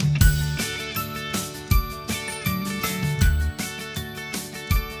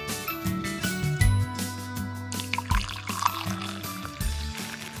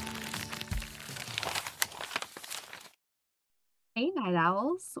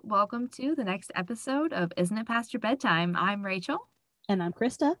Owls. Welcome to the next episode of Isn't It Past Your Bedtime? I'm Rachel. And I'm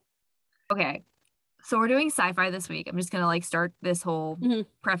Krista. Okay, so we're doing sci-fi this week. I'm just gonna start this whole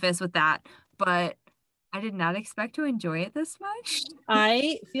preface with that, but I did not expect to enjoy it this much.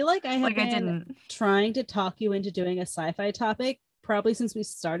 I feel like I have I been didn't. trying to talk you into doing a sci-fi topic probably since we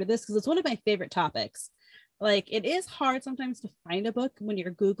started this because it's one of my favorite topics. Like, it is hard sometimes to find a book when you're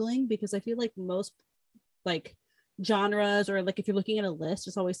Googling because I feel like most genres, or like if you're looking at a list,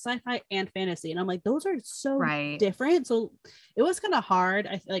 it's always sci-fi and fantasy, and I'm like, those are so different. So it was kind of hard.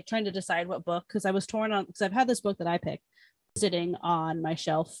 I like trying to decide what book, because I was torn on, because I've had this book that I picked sitting on my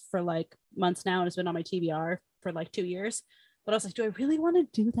shelf for like months now, and it's been on my TBR for like 2 years. But I was like, do I really want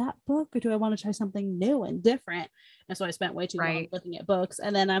to do that book, or do I want to try something new and different? And so I spent way too long looking at books,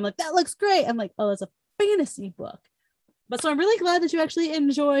 and then I'm like, that looks great. I'm like, oh, it's a fantasy book. But so I'm really glad that you actually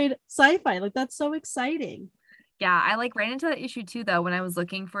enjoyed sci-fi. Like, that's so exciting. Yeah, I ran into that issue too, though, when I was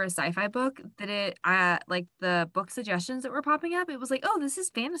looking for a sci-fi book, that it like the book suggestions that were popping up, it was like, oh, this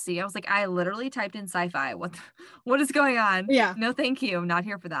is fantasy. I was like, I literally typed in sci-fi. What is going on? Yeah. No, thank you. I'm not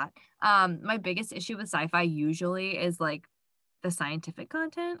here for that. My biggest issue with sci-fi usually is like the scientific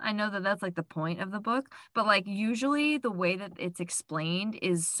content. I know that that's like the point of the book, but like usually the way that it's explained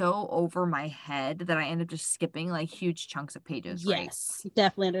is so over my head that I end up just skipping like huge chunks of pages. Yes,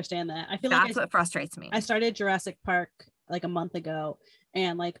 definitely understand that. I feel that's what frustrates me. I started Jurassic Park like a month ago,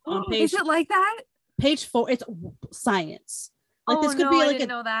 and like on page, is it like that? Page 4, it's science. Like, this could be like I didn't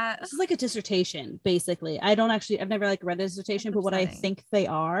know that. This is like a dissertation, basically. I've never like read a dissertation, but what I think they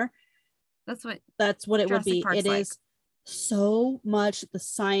are, that's what it would be. It is so much the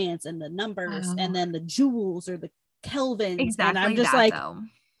science and the numbers and then the joules or the kelvins. Exactly. And I'm just like, though.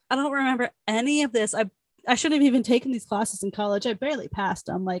 I don't remember any of this. I shouldn't have even taken these classes in college. I barely passed.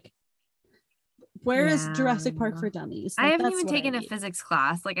 I'm like, where is Jurassic Park for Dummies? Like, I haven't even taken a physics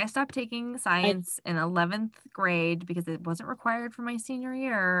class. Like, I stopped taking science in 11th grade because it wasn't required for my senior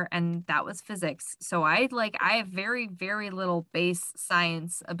year, and that was physics. So I have very, very little base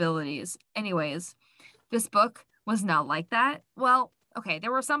science abilities. Anyways, this book was not like that. Well, okay,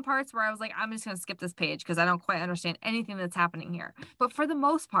 there were some parts where I was like, I'm just going to skip this page because I don't quite understand anything that's happening here. But for the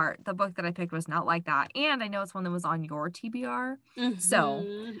most part, the book that I picked was not like that. And I know it's one that was on your TBR. So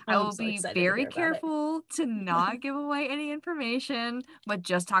I will be very careful to not give away any information, but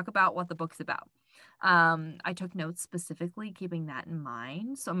just talk about what the book's about. I took notes specifically keeping that in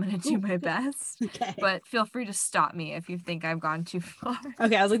mind, so I'm going to do my best. Okay. But feel free to stop me if you think I've gone too far.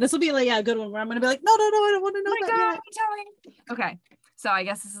 Okay, I was like, this will be like a good one where I'm going to be like, no, I don't want to know that yet. Okay, so I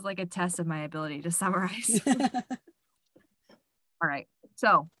guess this is like a test of my ability to summarize. All right,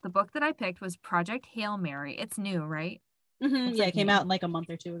 so the book that I picked was Project Hail Mary. It's new, right? Mm-hmm. Yeah, it came out like a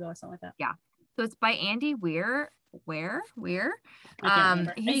month or two ago or something like that. Yeah, so it's by Andy Weir. He's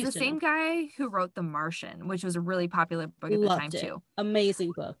the same guy who wrote The Martian, which was a really popular book at the time too.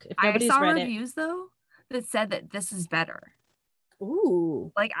 Amazing book. If I saw reviews though that said that this is better.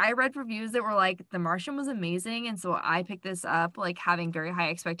 Ooh. Like, I read reviews that were like, The Martian was amazing, and so I picked this up like having very high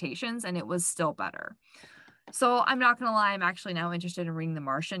expectations, and it was still better. So I'm not gonna lie, I'm actually now interested in reading The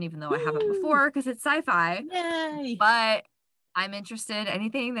Martian, even though I haven't before because it's sci-fi. Yay! But I'm interested.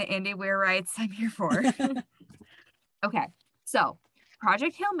 Anything that Andy Weir writes, I'm here for. Okay, so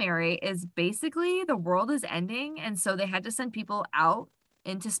Project Hail Mary is basically the world is ending, and so they had to send people out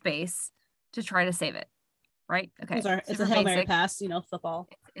into space to try to save it. Right? Okay. It's a Hail Mary pass, football.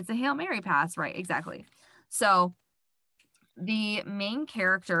 It's a Hail Mary pass, right? Exactly. So the main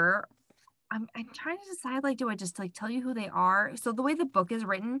character, I'm trying to decide, like, do I just like tell you who they are? So the way the book is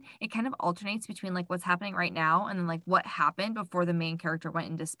written, it kind of alternates between like what's happening right now and then like what happened before the main character went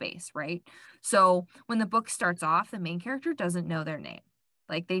into space, right? So when the book starts off, the main character doesn't know their name.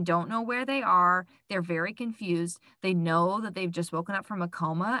 Like, they don't know where they are. They're very confused. They know that they've just woken up from a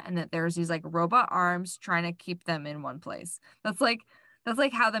coma and that there's these like robot arms trying to keep them in one place. That's like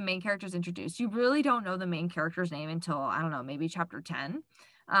how the main character is introduced. You really don't know the main character's name until, I don't know, maybe chapter 10.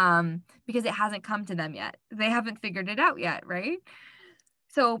 Because it hasn't come to them yet. They haven't figured it out yet, right?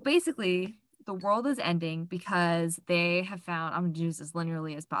 So basically, the world is ending because they have found, I'm going to use this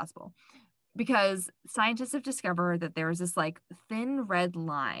linearly as possible, because scientists have discovered that there's this like thin red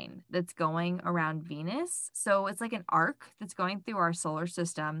line that's going around Venus. So it's like an arc that's going through our solar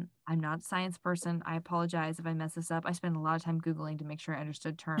system. I'm not a science person. I apologize if I mess this up. I spent a lot of time Googling to make sure I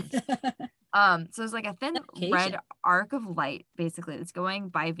understood terms. So there's like a thin red arc of light basically that's going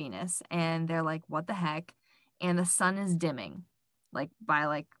by Venus, and they're like, what the heck? And the sun is dimming like by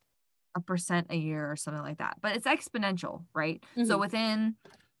like 1% a year or something like that, but it's exponential, right? So within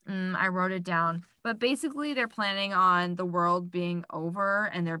I wrote it down. But basically, they're planning on the world being over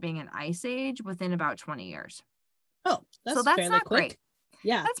and there being an ice age within about 20 years. Oh, so that's not quick. Great.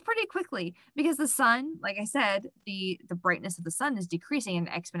 Yeah. That's pretty quickly because the sun, like I said, the brightness of the sun is decreasing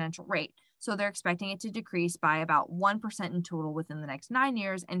at an exponential rate. So they're expecting it to decrease by about 1% in total within the next 9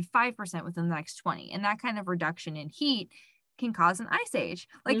 years and 5% within the next 20. And that kind of reduction in heat can cause an ice age.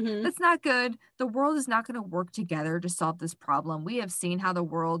 Like, that's not good. The world is not going to work together to solve this problem. We have seen how the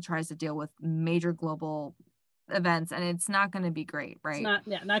world tries to deal with major global events, and it's not going to be great, right?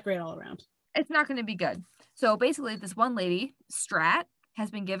 It's not great all around. It's not going to be good. So basically, this one lady, Strat, has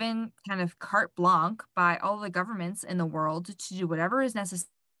been given kind of carte blanche by all the governments in the world to do whatever is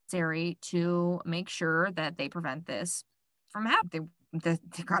necessary to make sure that they prevent this from happening. They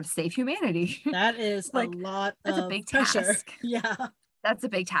got to save humanity. That is like, a lot that's of a big pressure. Task. Yeah. That's a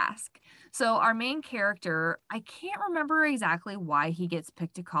big task. So our main character, I can't remember exactly why he gets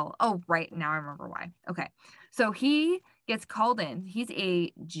picked to call. Oh, right. Now I remember why. Okay. So he gets called in. He's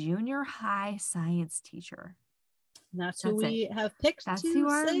a junior high science teacher. That's who we have picked. That's who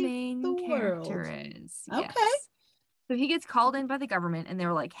our main character is. Okay. Yes. So he gets called in by the government and they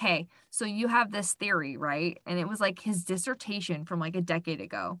were like, hey, so you have this theory, right? And it was like his dissertation from like a decade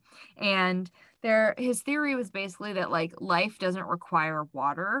ago. And his theory was basically that like life doesn't require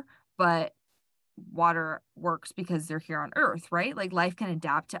water, but water works because they're here on Earth, right? Like life can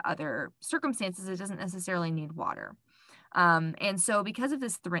adapt to other circumstances. It doesn't necessarily need water. And so because of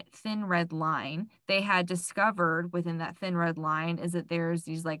this thin red line, they had discovered within that thin red line is that there's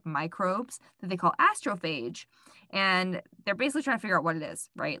these like microbes that they call astrophage. And they're basically trying to figure out what it is,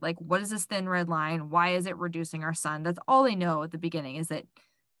 right? Like, what is this thin red line? Why is it reducing our sun? That's all they know at the beginning, is that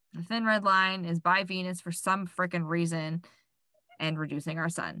the thin red line is by Venus for some freaking reason and reducing our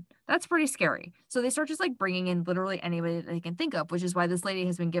sun. That's pretty scary. So they start just like bringing in literally anybody that they can think of, which is why this lady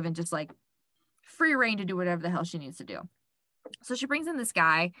has been given just like free reign to do whatever the hell she needs to do. So she brings in this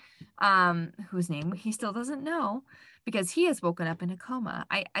guy, whose name he still doesn't know because he has woken up in a coma.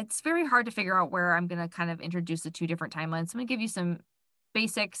 It's very hard to figure out where I'm going to kind of introduce the two different timelines. I'm going to give you some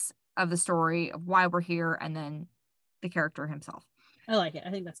basics of the story of why we're here and then the character himself. I like it. I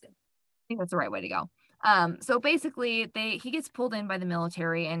think that's good. I think that's the right way to go. So basically he gets pulled in by the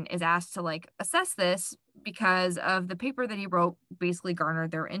military and is asked to like assess this because of the paper that he wrote basically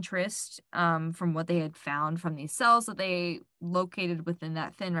garnered their interest from what they had found from these cells that they located within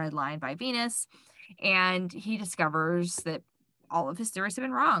that thin red line by Venus. And he discovers that all of his theories have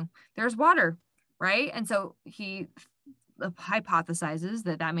been wrong. There's water, right? And so he hypothesizes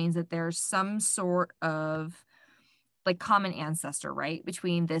that means that there's some sort of like common ancestor, right?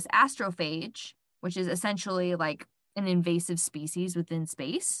 Between this astrophage, which is essentially like an invasive species within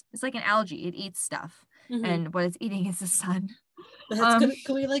space. It's like an algae. It eats stuff. And what it's eating is the sun. That's good.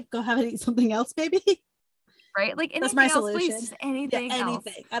 Can we like go have it eat something else, maybe? Right? Like that's my else, solution. Please, just anything else.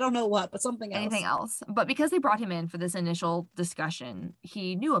 I don't know what, but something else. Anything else. But because they brought him in for this initial discussion,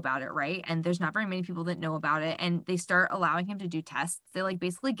 he knew about it, right? And there's not very many people that know about it. And they start allowing him to do tests. They like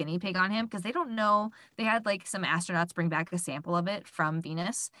basically guinea pig on him because they don't know. They had like some astronauts bring back a sample of it from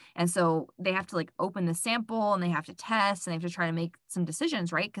Venus. And so they have to like open the sample and they have to test and they have to try to make some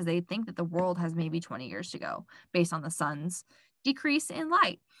decisions, right? Because they think that the world has maybe 20 years to go based on the sun's decrease in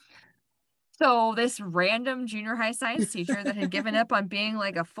light. So this random junior high science teacher that had given up on being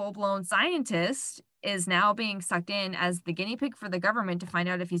like a full-blown scientist is now being sucked in as the guinea pig for the government to find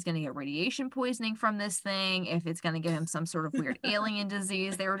out if he's going to get radiation poisoning from this thing, if it's going to give him some sort of weird alien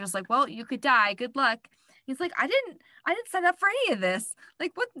disease. They were just like, well, you could die. Good luck. He's like, I didn't sign up for any of this.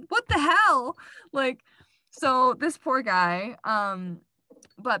 Like, what the hell? Like, so this poor guy,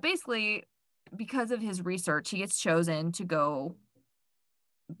 but basically because of his research, he gets chosen to go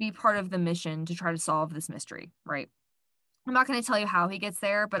be part of the mission to try to solve this mystery, right? I'm not going to tell you how he gets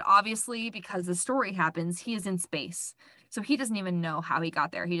there, but obviously because the story happens, he is in space. So he doesn't even know how he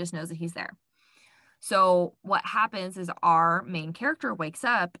got there. He just knows that he's there. So what happens is our main character wakes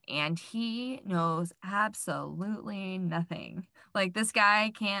up and he knows absolutely nothing. Like this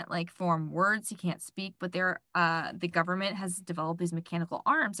guy can't like form words, he can't speak, but the government has developed these mechanical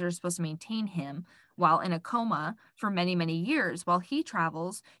arms that are supposed to maintain him while in a coma for many, many years while he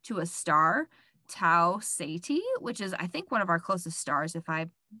travels to a star, Tau Ceti, which is I think one of our closest stars if I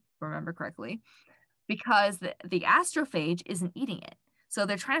remember correctly, because the astrophage isn't eating it. So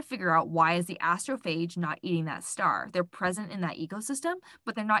they're trying to figure out why is the astrophage not eating that star. They're present in that ecosystem,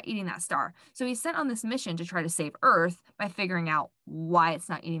 but they're not eating that star. So he's sent on this mission to try to save Earth by figuring out why it's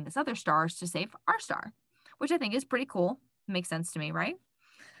not eating this other stars to save our star, which I think is pretty cool. Makes sense to me, right?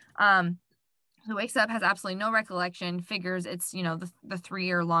 So wakes up, has absolutely no recollection, figures it's, you know, the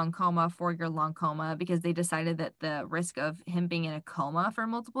 3-year long coma, 4-year long coma, because they decided that the risk of him being in a coma for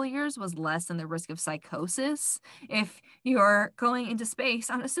multiple years was less than the risk of psychosis if you're going into space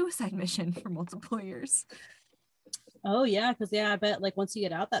on a suicide mission for multiple years. Oh yeah, because I bet like once you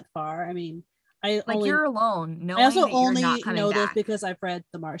get out that far, I mean, you're alone, I knowing also that you're only not coming know this back. because I've read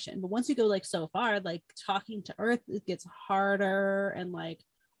The Martian. But once you go like so far, like talking to Earth, it gets harder and like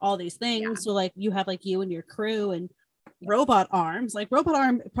all these things. Yeah. So like you have like you and your crew and robot arms. Like robot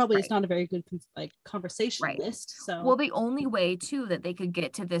arm probably is not a very good like conversationalist. So well, the only way too that they could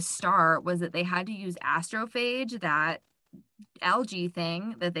get to this star was that they had to use astrophage, that algae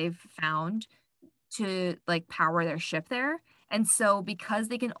thing that they've found, to like power their ship there. And so because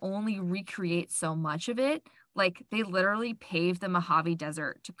they can only recreate so much of it, like they literally paved the Mojave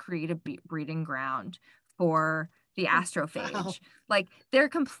Desert to create a breeding ground for the astrophage. Wow. Like they're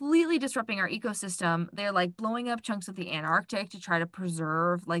completely disrupting our ecosystem. They're like blowing up chunks of the Antarctic to try to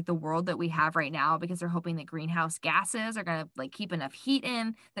preserve like the world that we have right now, because they're hoping that greenhouse gases are going to like keep enough heat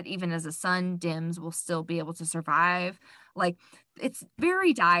in that even as the sun dims, we'll still be able to survive. Like it's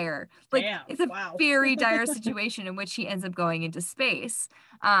very dire. Like damn, it's a very dire situation in which he ends up going into space.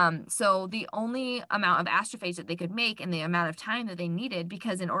 So the only amount of astrophage that they could make and the amount of time that they needed,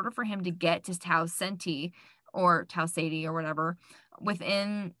 because in order for him to get to Tau Ceti or Tau Ceti or whatever,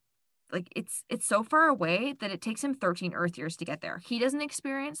 within like it's so far away that it takes him 13 Earth years to get there. He doesn't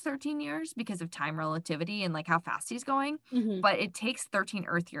experience 13 years because of time relativity and like how fast he's going, but it takes 13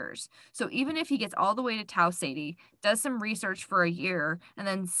 Earth years. So even if he gets all the way to Tau Ceti, does some research for a year, and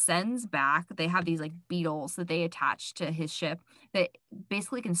then sends back, they have these like beetles that they attach to his ship that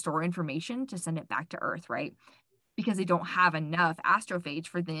basically can store information to send it back to Earth, right? Because they don't have enough astrophage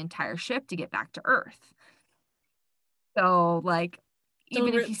for the entire ship to get back to Earth. So like,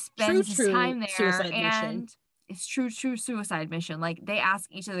 even if he spends his time there, and it's true suicide mission. Like they ask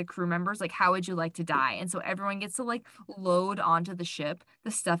each of the crew members, like, how would you like to die? And so everyone gets to like load onto the ship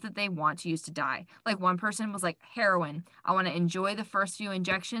the stuff that they want to use to die. Like one person was like, heroin. I want to enjoy the first few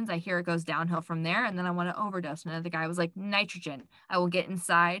injections. I hear it goes downhill from there. And then I want to overdose. Another guy was like, nitrogen. I will get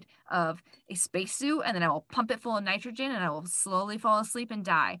inside of a spacesuit and then I will pump it full of nitrogen and I will slowly fall asleep and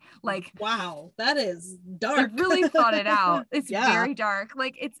die. Like, wow, that is dark. They really thought it out. It's very dark.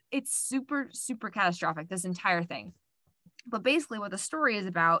 Like it's super, super catastrophic, this entire thing. But basically what the story is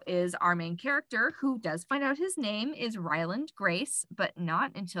about is our main character, who does find out his name is Ryland Grace, but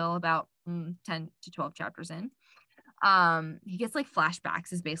not until about 10 to 12 chapters in. He gets like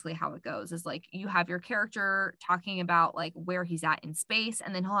flashbacks is basically how it goes, is like you have your character talking about like where he's at in space,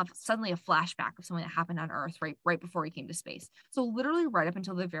 and then he'll have suddenly a flashback of something that happened on Earth right before he came to space. So literally right up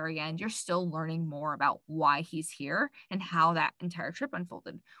until the very end, you're still learning more about why he's here and how that entire trip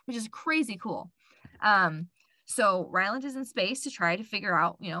unfolded, which is crazy cool. So Ryland is in space to try to figure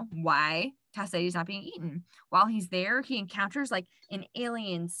out, you know, why Tau Ceti is not being eaten. While he's there, he encounters like an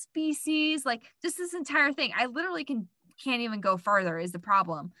alien species, like just this entire thing. I literally can't even go further is the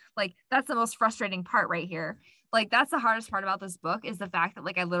problem. Like that's the most frustrating part right here. Like that's the hardest part about this book, is the fact that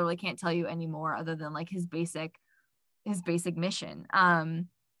like I literally can't tell you anymore other than like his basic mission.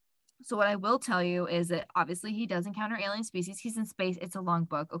 So what I will tell you is that obviously he does encounter alien species. He's in space. It's a long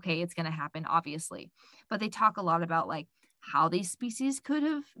book. Okay, it's going to happen, obviously. But they talk a lot about like how these species could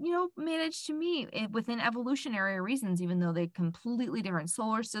have, you know, managed to meet within evolutionary reasons, even though they're completely different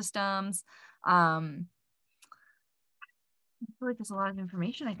solar systems. I feel like there's a lot of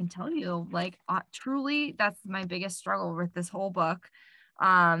information I can tell you. Like truly, that's my biggest struggle with this whole book.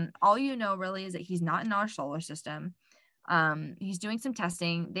 All you know really is that he's not in our solar system. He's doing some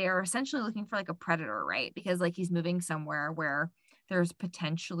testing. They are essentially looking for like a predator, right? Because like he's moving somewhere where there's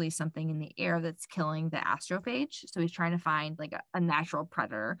potentially something in the air that's killing the astrophage. So he's trying to find like a natural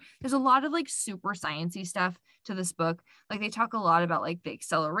predator. There's a lot of like super sciencey stuff to this book. Like they talk a lot about like the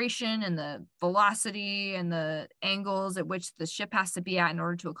acceleration and the velocity and the angles at which the ship has to be at in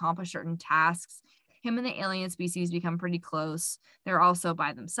order to accomplish certain tasks. Him and the alien species become pretty close. They're also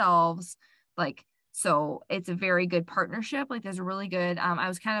by themselves. Like, so it's a very good partnership. Like there's a really good, I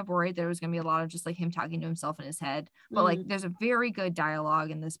was kind of worried there was going to be a lot of just like him talking to himself in his head, but like there's a very good dialogue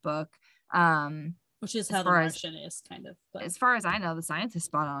in this book. Which is how The Martian is kind of. But as far as I know, the science is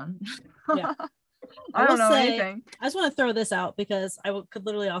spot on. Yeah. I don't know anything. I just want to throw this out because could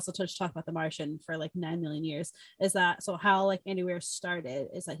literally also talk about The Martian for like 9 million years. Is that so? How like Andy Weir started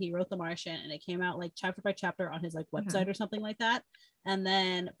is that he wrote The Martian and it came out like chapter by chapter on his like website or something like that. And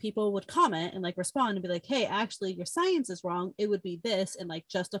then people would comment and like respond and be like, "Hey, actually, your science is wrong. It would be this," and like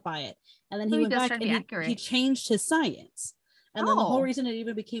justify it. And then he went back and he changed his science. And then the whole reason it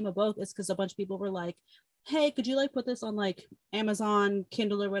even became a book is because a bunch of people were like, hey, could you like put this on like Amazon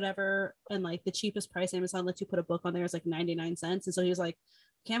Kindle or whatever, and like the cheapest price Amazon lets you put a book on there is like 99 cents. And so he was like,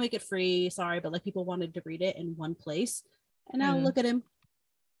 can't make it free, sorry, but like people wanted to read it in one place. And now look at him.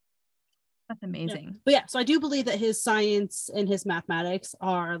 That's amazing. Yeah. But yeah, so I do believe that his science and his mathematics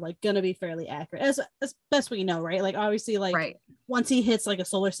are like gonna be fairly accurate as best we know, right? Like obviously, like once he hits like a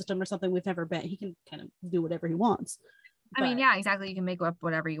solar system or something we've never been, he can kind of do whatever he wants. I mean, yeah, exactly. You can make up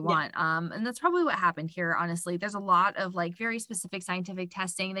whatever you want. And that's probably what happened here. Honestly, there's a lot of like very specific scientific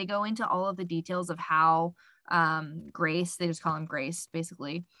testing. They go into all of the details of how Grace, they just call him Grace,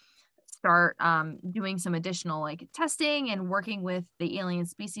 basically, start doing some additional like testing and working with the alien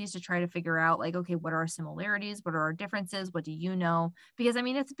species to try to figure out like, okay, what are our similarities? What are our differences? What do you know? Because I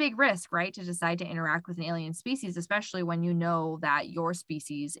mean, it's a big risk, right? To decide to interact with an alien species, especially when you know that your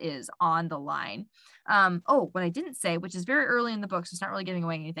species is on the line. What I didn't say, which is very early in the book, so it's not really giving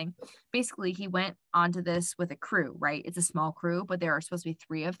away anything. Basically, he went onto this with a crew, right? It's a small crew, but there are supposed to be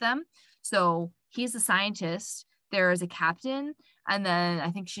 3 of them. So he's a scientist. There is a captain, and then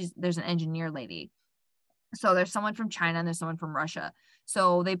I think there's an engineer lady. So there's someone from China and there's someone from Russia.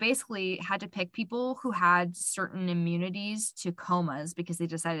 So they basically had to pick people who had certain immunities to comas because they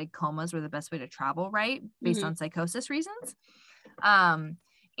decided comas were the best way to travel, right? Based on psychosis reasons.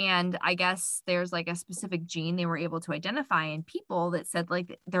 And I guess there's like a specific gene they were able to identify in people that said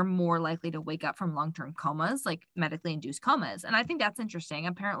like they're more likely to wake up from long-term comas, like medically induced comas. And I think that's interesting.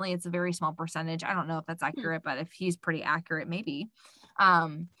 Apparently it's a very small percentage. I don't know if that's accurate, but if he's pretty accurate, maybe.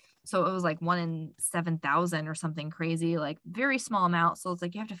 So it was like 1 in 7,000 or something crazy, like very small amount. So it's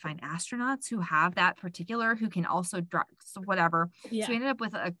like you have to find astronauts who have that particular, who can also drive, so whatever. Yeah. So we ended up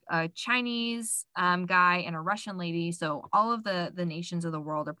with a Chinese guy and a Russian lady. So all of the nations of the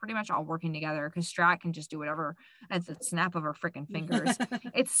world are pretty much all working together because Strat can just do whatever at the snap of her freaking fingers.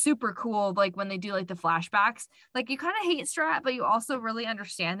 It's super cool. Like when they do like the flashbacks, like you kind of hate Strat, but you also really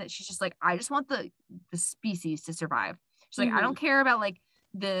understand that she's just like, I just want the species to survive. She's like, I don't care about like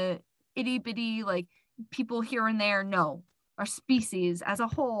the itty bitty like people here and there. No, our species as a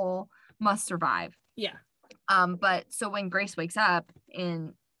whole must survive. Yeah. But so when Grace wakes up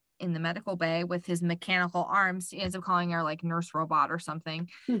in the medical bay with his mechanical arms, he ends up calling her like nurse robot or something,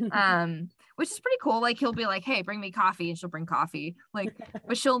 which is pretty cool. Like he'll be like, hey, bring me coffee, and she'll bring coffee, like,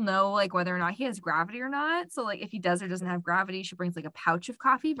 but she'll know like whether or not he has gravity or not. So like if he does or doesn't have gravity, she brings like a pouch of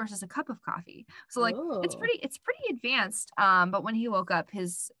coffee versus a cup of coffee. So like it's pretty advanced. But when he woke up,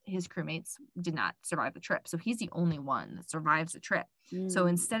 his crewmates did not survive the trip, so he's the only one that survives the trip. So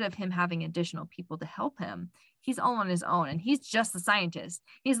instead of him having additional people to help him, he's all on his own, and he's just the scientist.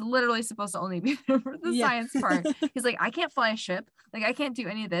 He's literally supposed to only be there for the science part. He's like, I can't fly a ship. Like, I can't do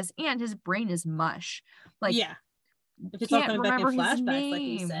any of this. And his brain is mush. Like, yeah. If it's all coming back in flashbacks, like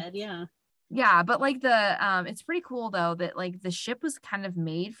you said, yeah. Yeah, but like it's pretty cool though that like the ship was kind of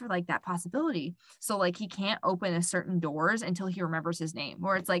made for like that possibility. So like he can't open a certain doors until he remembers his name.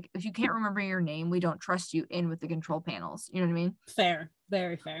 Where it's like if you can't remember your name, we don't trust you in with the control panels. You know what I mean? Fair,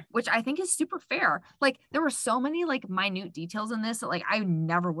 very fair. Which I think is super fair. Like there were so many like minute details in this that like I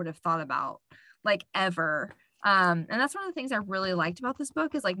never would have thought about like ever. And that's one of the things I really liked about this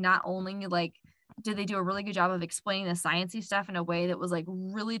book is like not only like did they do a really good job of explaining the sciencey stuff in a way that was like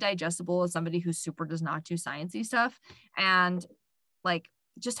really digestible as somebody who super does not do sciencey stuff, and like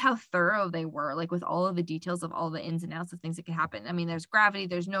just how thorough they were, like with all of the details of all the ins and outs of things that could happen. I mean, there's gravity,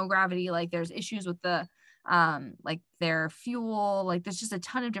 there's no gravity, like there's issues with the like their fuel, like there's just a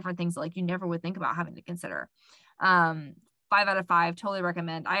ton of different things that like you never would think about having to consider. 5 out of 5, totally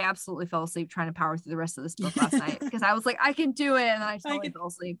recommend. I absolutely fell asleep trying to power through the rest of this book last night because I was like, I can do it, and then I totally fell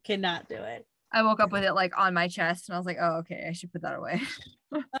asleep. Cannot do it. I woke up with it like on my chest and I was like, oh, okay, I should put that away.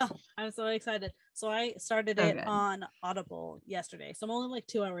 Oh, I'm so excited. So I started it on Audible yesterday. So I'm only like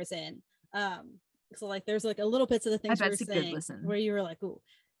 2 hours in. So like there's like a little bits of the things you were saying where you were like, ooh,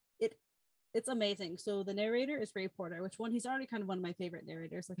 it's amazing. So the narrator is Ray Porter, which he's already kind of one of my favorite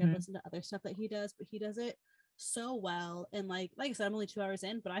narrators. Like I've listened to other stuff that he does, but he does it so well. And like I said, I'm only 2 hours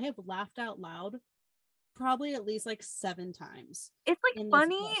in, but I have laughed out loud probably at least like 7 times. It's like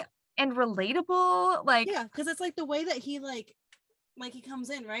funny and relatable, like yeah, because it's like the way that he like he comes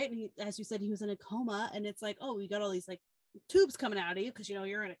in, right, and he, as you said, he was in a coma, and it's like, oh, you got all these like tubes coming out of you because you know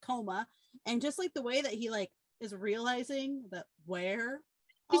you're in a coma, and just like the way that he like is realizing that where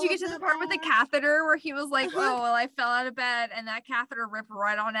did you get to the part with the catheter where he was like, oh well, I fell out of bed and that catheter ripped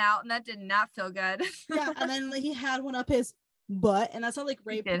right on out, and that did not feel good. Yeah, and then like, he had one up his butt, and that's how like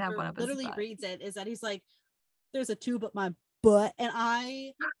Ray literally reads it, is that he's like, there's a tube up my butt. And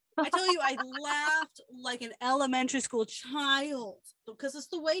I tell you, I laughed like an elementary school child because it's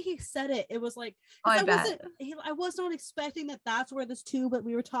the way he said it. It was like, I was not expecting that that's where this tube that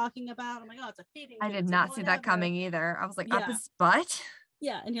we were talking about. I'm like, oh, it's a feeding tube. I did not see that coming either. I was like, up his butt?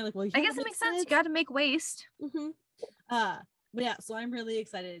 Yeah. And you're like, well, I guess it makes sense. You got to make waste. Mm-hmm. But yeah, so I'm really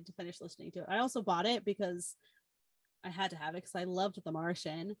excited to finish listening to it. I also bought it because I had to have it because I loved The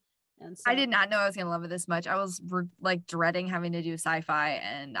Martian. And so, I did not know I was going to love it this much. I was like dreading having to do sci-fi,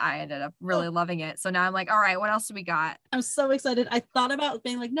 and I ended up really loving it. So now I'm like, all right, what else do we got? I'm so excited. I thought about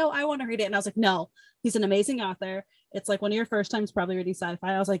being like, no, I want to read it. And I was like, no, he's an amazing author. It's like one of your first times probably reading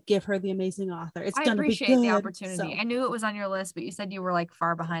sci-fi. I was like, give her the amazing author. It's gonna be good. I appreciate the opportunity. So, I knew it was on your list, but you said you were like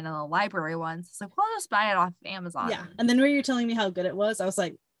far behind on the library ones. It's like, well, I'll just buy it off Amazon. Yeah. And then when you're telling me how good it was, I was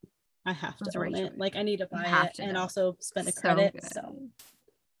like, I have to own it. Like, I need to buy it and also spend a credit. So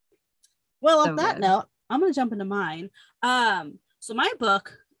well, on that note, I'm going to jump into mine. So my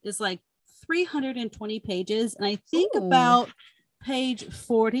book is like 320 pages, and I think about page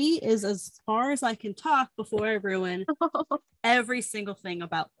 40 is as far as I can talk before I ruin every single thing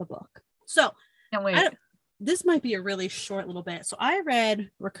about the book. So this might be a really short little bit. So I read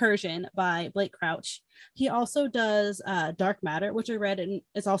Recursion by Blake Crouch. He also does Dark Matter, which I read, and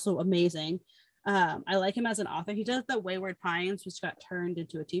it's also amazing. I like him as an author. He does the Wayward Pines, which got turned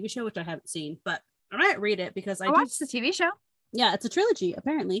into a TV show, which I haven't seen, but I might read it because I watched the TV show. Yeah, it's a trilogy.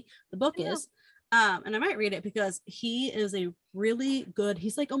 Apparently, the book is, and I might read it because he is a really good.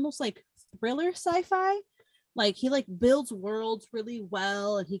 He's like almost like thriller sci-fi. Like he like builds worlds really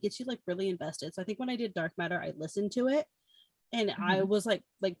well, and he gets you like really invested. So I think when I did Dark Matter, I listened to it, and I was like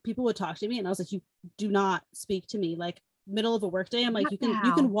people would talk to me, and I was like, you do not speak to me like middle of a workday. I'm like, you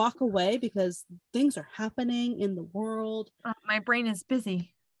can walk away because things are happening in the world. My brain is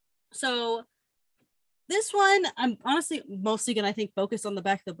busy. So this one, I'm honestly mostly gonna, I think, focus on the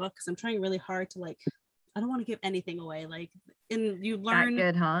back of the book because I'm trying really hard to like, I don't want to give anything away. Like, and you learn,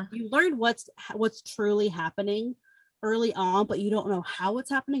 you learn what's truly happening early on, but you don't know how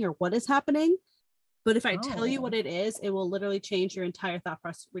it's happening or what is happening. But if I tell you what it is, it will literally change your entire thought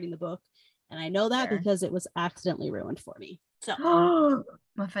process reading the book. And I know that because it was accidentally ruined for me. So I'm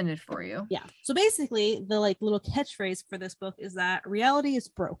offended for you. Yeah. So basically the like little catchphrase for this book is that reality is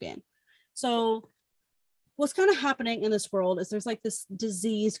broken. So what's kind of happening in this world is there's like this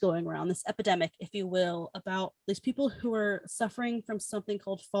disease going around, this epidemic, if you will, about these people who are suffering from something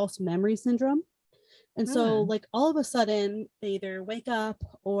called false memory syndrome. And so like all of a sudden they either wake up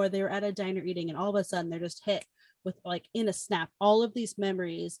or they're at a diner eating, and all of a sudden they're just hit with like in a snap all of these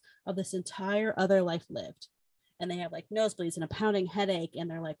memories of this entire other life lived, and they have like nosebleeds and a pounding headache, and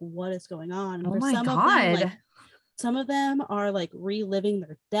they're like, what is going on? And my God. Some of them are like reliving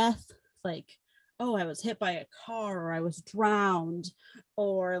their death, like, oh, I was hit by a car, or I was drowned,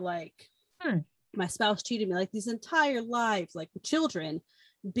 or like my spouse cheated me, like these entire lives, like children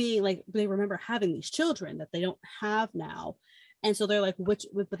being like, they remember having these children that they don't have now, and so they're like, but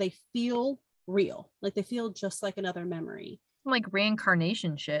they feel real, like they feel just like another memory, like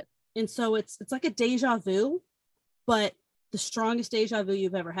reincarnation shit. And so it's like a deja vu, but the strongest deja vu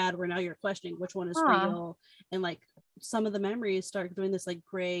you've ever had, where now you're questioning which one is real, and like some of the memories start doing this like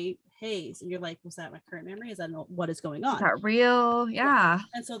gray haze, and you're like, was that my current memory? Is that what is going on? Is that real? Yeah.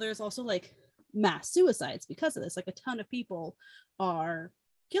 And so there's also like mass suicides because of this. Like a ton of people are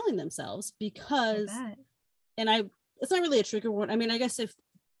killing themselves because, it's not really a trigger warning. I mean, I guess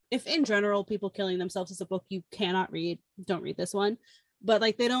if in general people killing themselves is a book you cannot read, don't read this one. But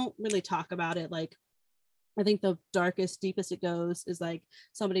like they don't really talk about it. Like I think the darkest, deepest it goes is like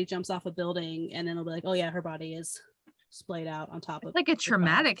somebody jumps off a building, and then it'll be like, oh yeah, her body is splayed out on top of like a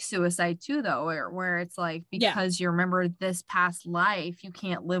traumatic suicide too, though, where it's like, because you remember this past life, you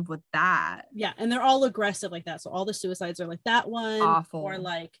can't live with that. Yeah, and they're all aggressive like that. So all the suicides are like that one. Awful. Or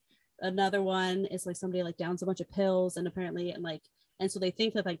like another one is like somebody like downs a bunch of pills, and apparently and so they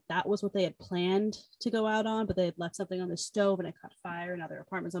think that like that was what they had planned to go out on, but they had left something on the stove and it caught fire, and other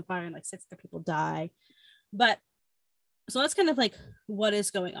apartments on fire, and like 6 other people die. But so that's kind of like what is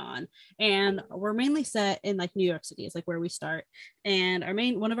going on. And we're mainly set in like New York City is like where we start. And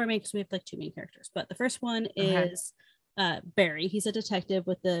one of our main, because we have like 2 main characters, but the first one is Barry. He's a detective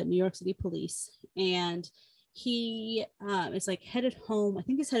with the New York City Police, and he is like headed home. I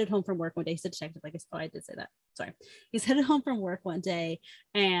think he's headed home from work one day. He's a detective, I guess. Oh, I did say that. Sorry. He's headed home from work one day,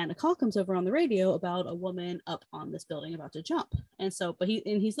 and a call comes over on the radio about a woman up on this building about to jump. And so,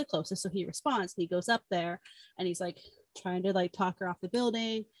 he's the closest, so he responds. He goes up there, and he's like trying to like talk her off the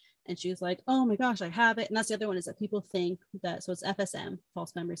building, and she's like, oh my gosh, I have it. And that's the other one, is that people think that, so it's FSM,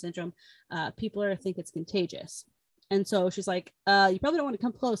 false memory syndrome. People think it's contagious. And so she's like, you probably don't want to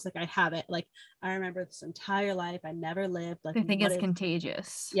come close. Like, I have it. Like, I remember this entire life. I never lived. Like, they think it's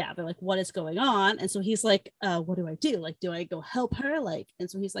contagious. Yeah. They're like, what is going on? And so he's like, what do I do? Like, do I go help her? Like, and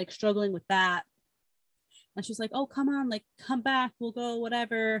so he's like struggling with that. And she's like, oh, come on, like, come back. We'll go,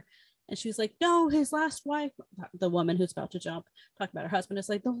 whatever. And she's like, no, his last wife, the woman who's about to jump, talking about her husband, is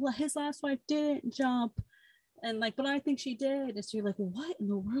like, his last wife didn't jump. And like, but I think she did. And so you're like, what in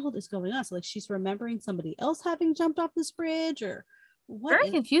the world is going on? So like, she's remembering somebody else having jumped off this bridge, or what? Very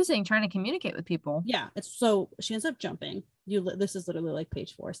confusing trying to communicate with people. Yeah. It's so she ends up jumping. This is literally like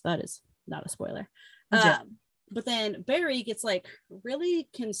page 4. So that is not a spoiler. But then Barry gets like really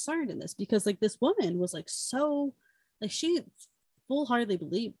concerned in this because like this woman was like, so like she full-heartedly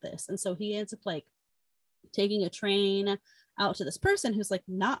believed this. And so he ends up like taking a train out to this person who's like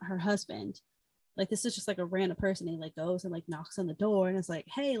not her husband. Like, this is just like a random person. He like goes and like knocks on the door and is like,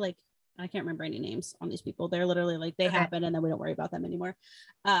 hey, like, I can't remember any names on these people. They're literally like, they happen and then we don't worry about them anymore.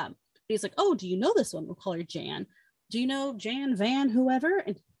 He's like, oh, do you know this one? We'll call her Jan. Do you know Jan Van, whoever?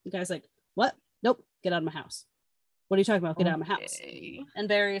 And the guy's like, what? Nope. Get out of my house. What are you talking about? Get out of my house. And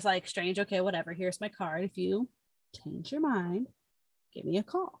Barry's like, strange. Okay, whatever. Here's my card. If you change your mind, give me a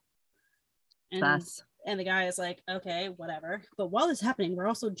call. And the guy is like, okay, whatever. But while this is happening, we're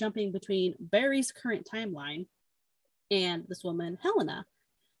also jumping between Barry's current timeline and this woman, Helena.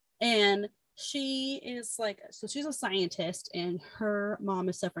 And she is like, so she's a scientist and her mom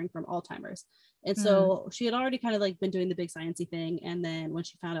is suffering from Alzheimer's. And so she had already kind of like been doing the big sciencey thing. And then when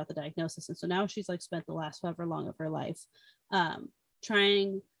she found out the diagnosis, and so now she's like spent the last however long of her life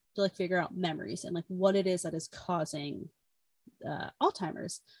trying to like figure out memories and like what it is that is causing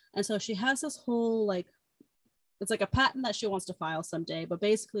Alzheimer's. And so she has this whole like, it's like a patent that she wants to file someday, but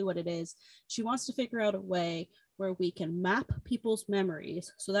basically what it is, she wants to figure out a way where we can map people's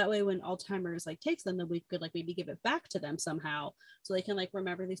memories, so that way when Alzheimer's like takes them, then we could like maybe give it back to them somehow, so they can like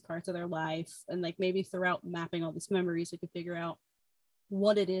remember these parts of their life, and like maybe throughout mapping all these memories we could figure out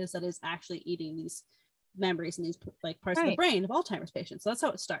what it is that is actually eating these memories and these like parts of the brain of Alzheimer's patients. So that's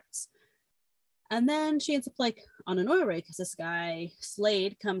how it starts. And then she ends up like on an oil rig because this guy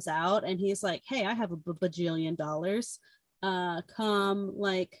Slade comes out and he's like, hey, I have a bajillion dollars, come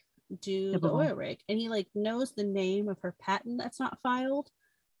like do the oil rig. And he like knows the name of her patent that's not filed.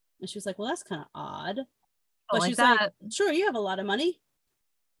 And she was like, well, that's kind of odd. But she's like, sure, you have a lot of money,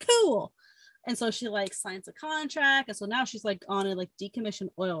 cool. And so she like signs a contract, and so now she's like on a like decommissioned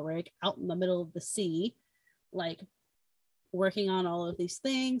oil rig out in the middle of the sea, like working on all of these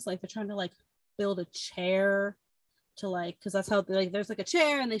things. Like they're trying to like build a chair to like, because that's how like there's like a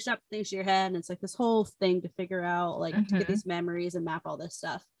chair and they strap things to your head, and it's like this whole thing to figure out like to get these memories and map all this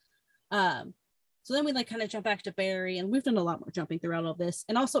stuff. So then we like kind of jump back to Barry, and we've done a lot more jumping throughout all this.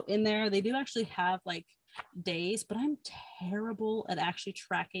 And also in there they do actually have like days, but I'm terrible at actually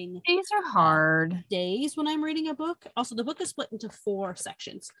tracking. Days are hard. Days when I'm reading a book. Also, the book is split into 4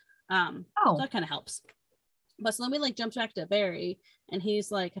 sections. So that kind of helps. But so then we like jump back to Barry, and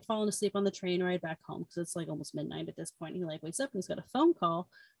he's like had fallen asleep on the train ride back home because it's like almost midnight at this point. He like wakes up and he's got a phone call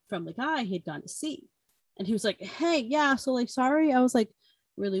from the guy he'd gone to see, and he was like, hey, yeah, so like sorry, I was like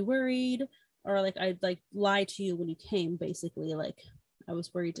really worried, or like I like lied to you when you came, basically like I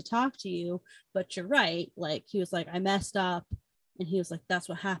was worried to talk to you, but you're right. Like he was like, I messed up. And he was like, that's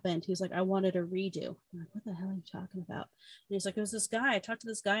what happened. He was like, I wanted a redo. I'm like, what the hell are you talking about? And he's like, it was this guy. I talked to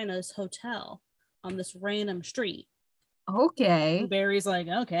this guy in this hotel on this random street. Okay. And Barry's like,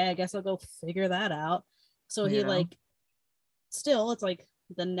 okay, I guess I'll go figure that out. So he like, still, it's like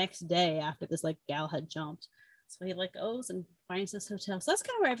the next day after this like gal had jumped. So he like goes and finds this hotel. So that's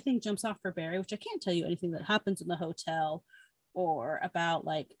kind of where everything jumps off for Barry, which I can't tell you anything that happens in the hotel or about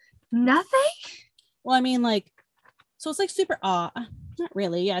like nothing. Well, I mean, like, so it's like super not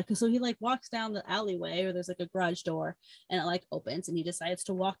really, yeah, because so he like walks down the alleyway, or there's like a garage door, and it like opens, and he decides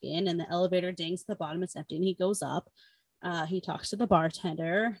to walk in, and the elevator dings at the bottom, it's empty, and he goes up. He talks to the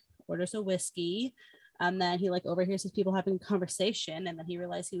bartender, orders a whiskey, and then he like overhears his people having a conversation, and then he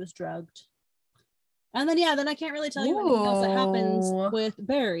realized he was drugged. And then then I can't really tell you anything else that happens with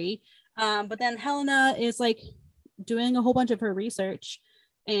Barry. But then Helena is like doing a whole bunch of her research,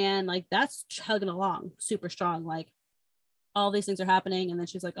 and like that's chugging along super strong. Like all these things are happening, and then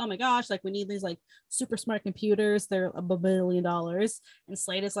she's like, oh my gosh, like we need these like super smart computers, they're $1 billion. And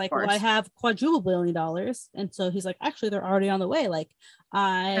Slade is like, well, I have $250 million. And so he's like, actually they're already on the way, like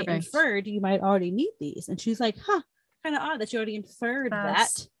I inferred you might already need these. And she's like, kind of odd that you already inferred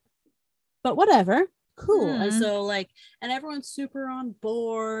that, but whatever, cool. And so like, and everyone's super on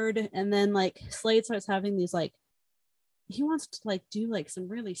board. And then like Slade starts having these like, he wants to like do like some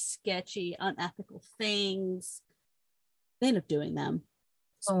really sketchy, unethical things. they end up doing them.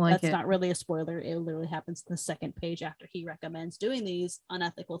 So that's not really a spoiler. It literally happens the second page after he recommends doing these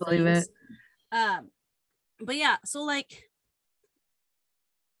unethical things. But yeah, so like,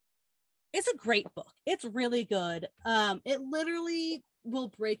 it's a great book. It's really good. It literally will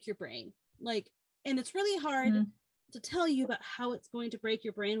break your brain. Like, and it's really hard to tell you about how it's going to break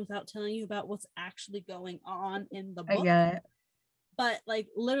your brain without telling you about what's actually going on in the book. I get it. But like,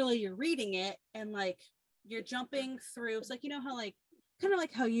 literally, you're reading it and like you're jumping through. It's like, you know how like, kind of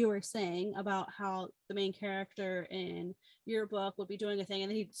like how you were saying about how the main character in your book would be doing a thing and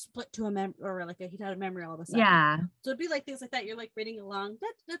then he'd split to a memory, or like he'd had a memory all of a sudden. Yeah. So it'd be like things like that. You're like reading along,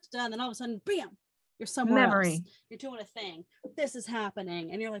 and then all of a sudden, bam, you're somewhere else. You're doing a thing. This is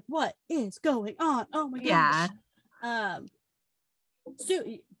happening, and you're like, what is going on? Oh my gosh. Yeah. So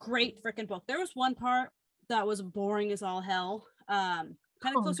great freaking book. There was one part that was boring as all hell. Kind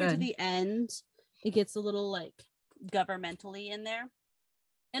of closer to the end, it gets a little like governmentally in there.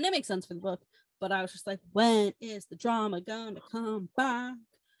 And it makes sense for the book, but I was just like, when is the drama gonna come back?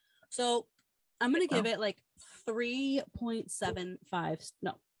 So I'm gonna give it like 3.75.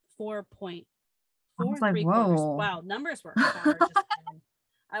 No, 4.4. Like, whoa. Wow, numbers were hard.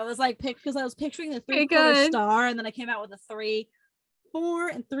 I was like, because I was picturing the 3/4 star, and then I came out with a 3,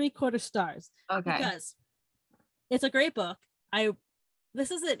 4 3/4 stars. Okay. Because it's a great book. This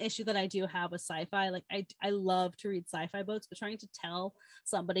is an issue that I do have with sci-fi. Like I love to read sci-fi books, but trying to tell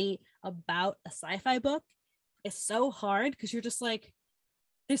somebody about a sci-fi book is so hard because you're just like,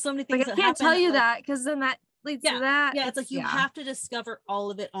 there's so many things like, I can't tell you that because then that leads to that. Yeah, it's like you have to discover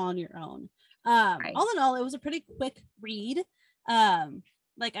all of it on your own. Right. All in all, it was a pretty quick read.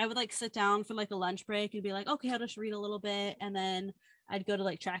 Like I would like sit down for like a lunch break and be like, okay, I'll just read a little bit, and then I'd go to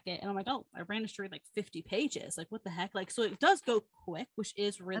like track it, and I'm like, oh, I managed to read like 50 pages. Like, what the heck? Like, so it does go quick, which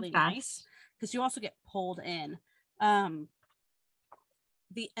is really nice because you also get pulled in. The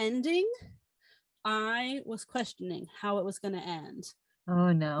ending, I was questioning how it was going to end.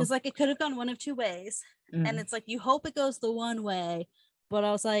 Oh no, because like it could have gone one of two ways, and it's like you hope it goes the one way, but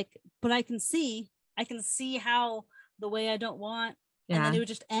I was like, but I can see how the way I don't want, and then it would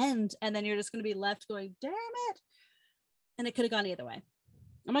just end, and then you're just going to be left going, damn it. And it could have gone either way.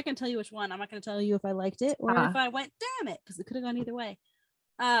 I'm not going to tell you which one. I'm not going to tell you if I liked it or if I went, damn it, because it could have gone either way.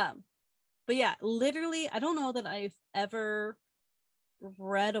 But yeah, literally, I don't know that I've ever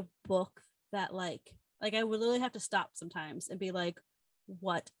read a book that like I would literally have to stop sometimes and be like,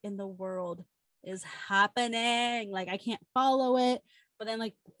 what in the world is happening? Like, I can't follow it. But then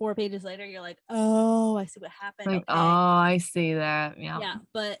like 4 pages later, you're like, oh, I see what happened. Like, okay. Oh, I see that. Yeah,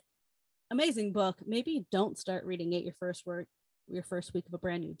 but amazing book. Maybe don't start reading it your first week of a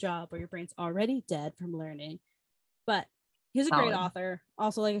brand new job where your brain's already dead from learning. But he's a great author.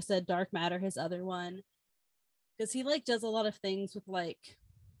 Also, like I said, Dark Matter, his other one, because he like does a lot of things with like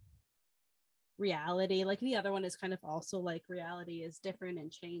reality. Like the other one is kind of also like reality is different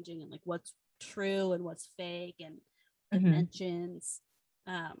and changing, and like what's true and what's fake and dimensions.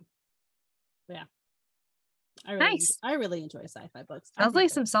 Yeah. I really enjoy sci-fi books. Sounds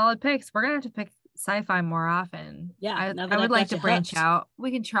like some solid picks. We're gonna have to pick sci-fi more often. Yeah, I would like to branch out. We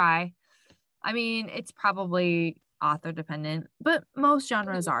can try. I mean, it's probably author dependent, but most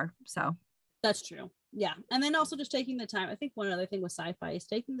genres are. So that's true. Yeah, and then also just taking the time. I think one other thing with sci-fi is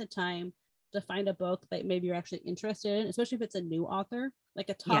taking the time to find a book that maybe you're actually interested in, especially if it's a new author, like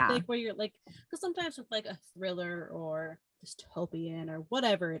a topic where you're like, because sometimes with like a thriller or dystopian or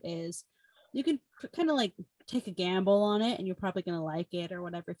whatever it is, you can kind of like take a gamble on it and you're probably going to like it or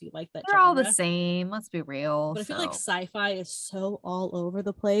whatever if you like that. They're all the same, let's be real. But I feel like sci-fi is so all over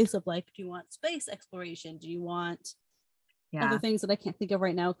the place of like, do you want space exploration? Do you want other things that I can't think of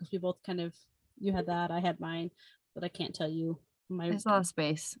right now because we both kind of, you had that, I had mine, but I can't tell you there's a lot of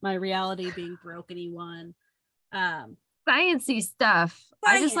space. My reality being broken-y one. Sciencey stuff.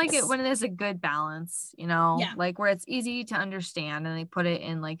 I just like it when there's a good balance, you know, like where it's easy to understand and they put it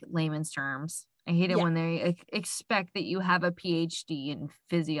in like layman's terms. I hate it when they expect that you have a PhD in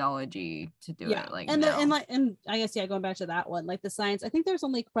physiology to do it. Like, and I guess going back to that one, like the science. I think there's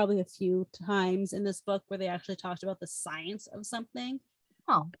only probably a few times in this book where they actually talked about the science of something.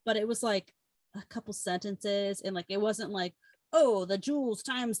 Oh, but it was like a couple sentences, and like it wasn't like, oh, the joules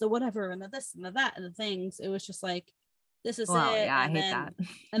times the whatever and the this and the that and the things. It was just like, this is it. Yeah, I hate that.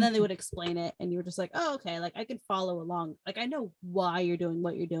 And then they would explain it and you were just like, oh, okay, like I can follow along. Like I know why you're doing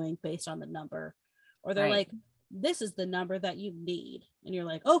what you're doing based on the number. Or they're like, this is the number that you need. And you're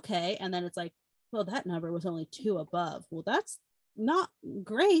like, okay. And then it's like, well, that number was only 2 above. Well, that's not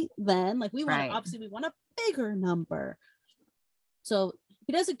great then. Like we want obviously we want a bigger number. So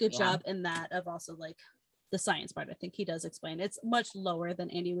he does a good job in that of also like the science part. I think he does explain. It's much lower than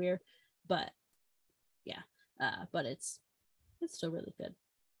Andy Weir, but yeah, but it's still really good.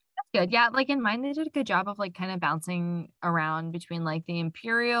 That's good. Yeah, like in mine, they did a good job of like kind of bouncing around between like the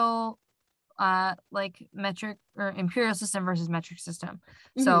imperial like metric or imperial system versus metric system.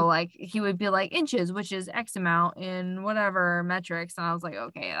 So like he would be like inches, which is X amount in whatever metrics, and I was like,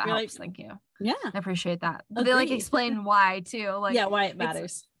 okay, that helps. Thank you. Yeah, I appreciate that. But they like explain why too. Like why it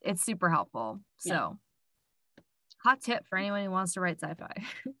matters. It's super helpful. So hot tip for anyone who wants to write sci-fi.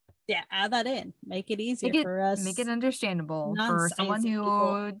 Yeah, add that in. Make it easier for us. Make it understandable for someone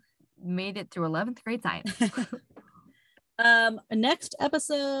who made it through 11th grade science. Next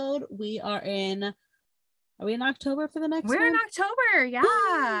episode, are we in October for the next one? We're in October,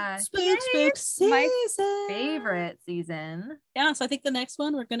 yeah. Spook season. My favorite season. Yeah, so I think the next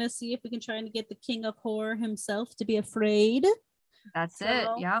one we're gonna see if we can try and get the king of horror himself to be afraid. That's it.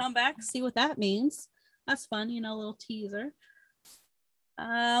 Yeah. Come back, see what that means. That's fun, a little teaser.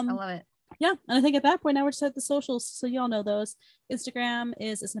 I love it. Yeah, and I think at that point now we're just at the socials, so y'all know those. Instagram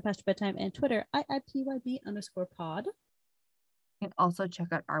is Isn't It Past Your Bedtime, and Twitter @PYB_pod. You can also check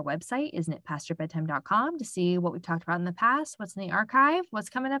out our website, isn'titpastyourbedtime.com, to see what we've talked about in the past, what's in the archive, what's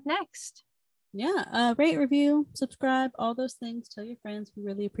coming up next. Yeah, rate, review, subscribe, all those things. Tell your friends. We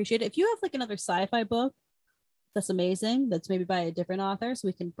really appreciate it. If you have like another sci-fi book that's amazing, that's maybe by a different author, so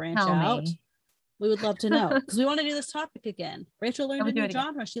we can branch out. We would love to know, because we want to do this topic again. Rachel learned a new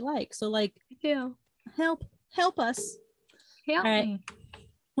genre she likes, so like, help us. Help me.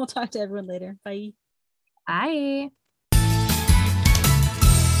 We'll talk to everyone later. Bye. Bye.